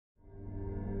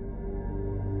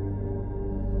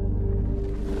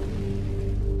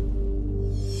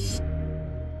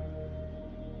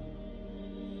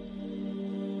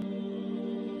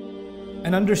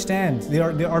and understand,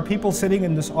 there are people sitting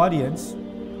in this audience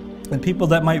and people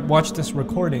that might watch this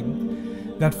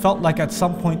recording that felt like at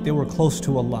some point they were close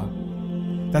to Allah.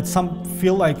 That some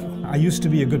feel like, I used to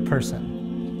be a good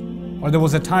person. Or there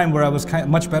was a time where I was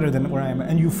much better than where I am.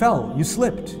 And you fell, you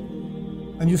slipped.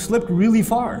 And you slipped really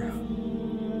far.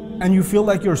 And you feel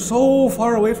like you're so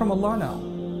far away from Allah now.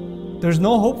 There's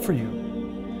no hope for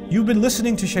you. You've been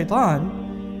listening to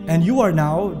shaitan and you are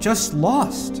now just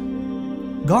lost,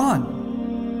 gone.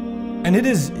 And it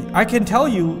is, I can tell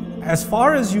you, as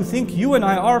far as you think you and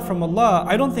I are from Allah,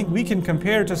 I don't think we can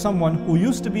compare to someone who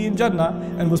used to be in Jannah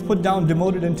and was put down,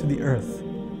 demoted into the earth.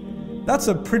 That's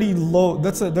a pretty low,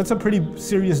 that's a pretty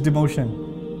serious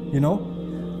demotion, you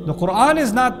know? The Quran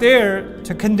is not there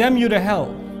to condemn you to hell.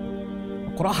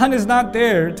 The Quran is not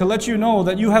there to let you know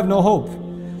that you have no hope.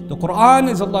 The Quran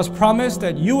is Allah's promise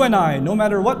that you and I, no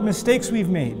matter what mistakes we've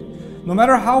made, no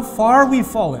matter how far we've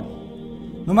fallen,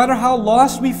 no matter how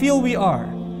lost we feel we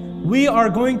are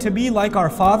going to be like our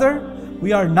father.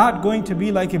 We are not going to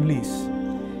be like Iblis.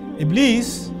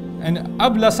 Iblis, and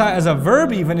ablasa as a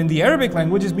verb even in the Arabic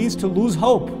language, it means to lose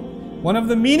hope. One of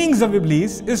the meanings of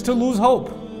Iblis is to lose hope.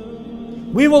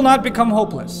 We will not become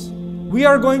hopeless. We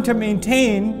are going to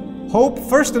maintain hope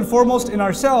first and foremost in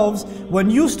ourselves.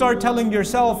 When you start telling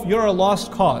yourself you're a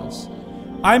lost cause,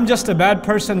 I'm just a bad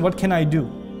person, what can I do?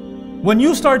 When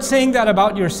you start saying that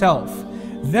about yourself,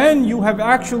 then you have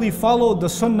actually followed the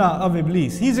sunnah of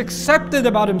Iblis. He's accepted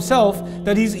about himself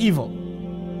that he's evil.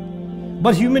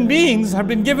 But human beings have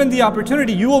been given the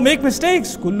opportunity. You will make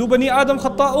mistakes. Kullu bani Adam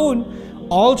khatta'un.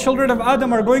 All children of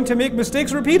Adam are going to make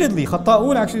mistakes repeatedly.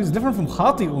 Khatta'un actually is different from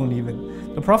khati'un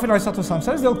even. The Prophet ﷺ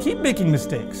says they'll keep making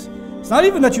mistakes. It's not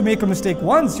even that you make a mistake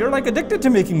once. You're like addicted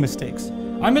to making mistakes.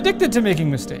 I'm addicted to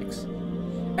making mistakes.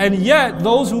 And yet,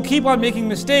 those who keep on making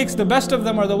mistakes, the best of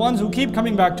them are the ones who keep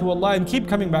coming back to Allah and keep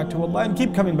coming back to Allah and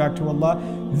keep coming back to Allah.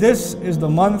 This is the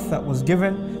month that was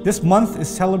given. This month is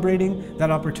celebrating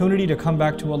that opportunity to come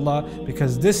back to Allah,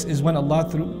 because this is when Allah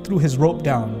threw His rope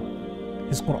down,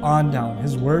 His Quran down,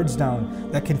 His words down,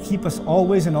 that can keep us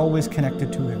always and always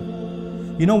connected to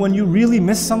Him. You know, when you really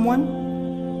miss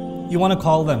someone, you want to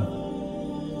call them.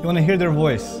 You want to hear their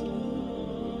voice.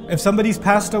 If somebody's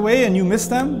passed away and you miss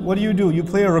them, what do? You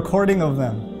play a recording of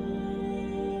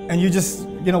them. And you just,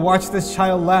 watch this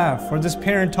child laugh or this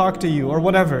parent talk to you or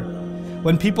whatever.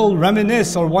 When people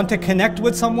reminisce or want to connect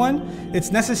with someone,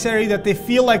 it's necessary that they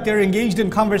feel like they're engaged in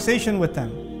conversation with them.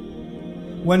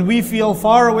 When we feel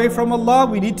far away from Allah,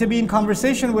 we need to be in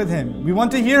conversation with Him. We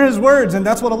want to hear His words, and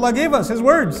that's what Allah gave us, His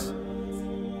words.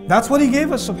 That's what He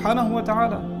gave us, subhanahu wa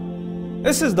ta'ala.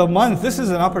 This is the month, this is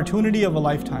an opportunity of a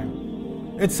lifetime.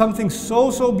 It's something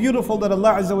so beautiful that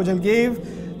Allah Azza wa Jal gave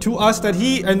to us, that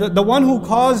He, and the one who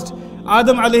caused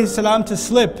Adam alayhi salam to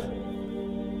slip,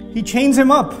 He chains him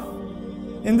up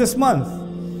in this month.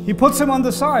 He puts him on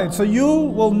the side, so you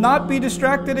will not be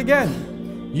distracted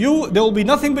again. There will be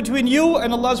nothing between you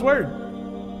and Allah's word.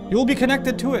 You will be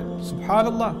connected to it.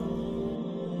 Subhanallah.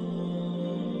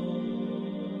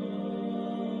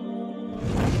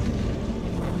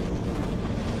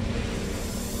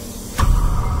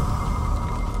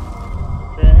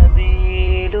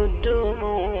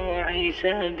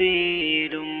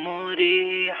 سبيل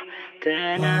مريح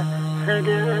تنهد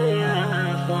يا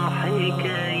صاحي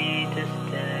كي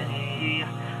تستريح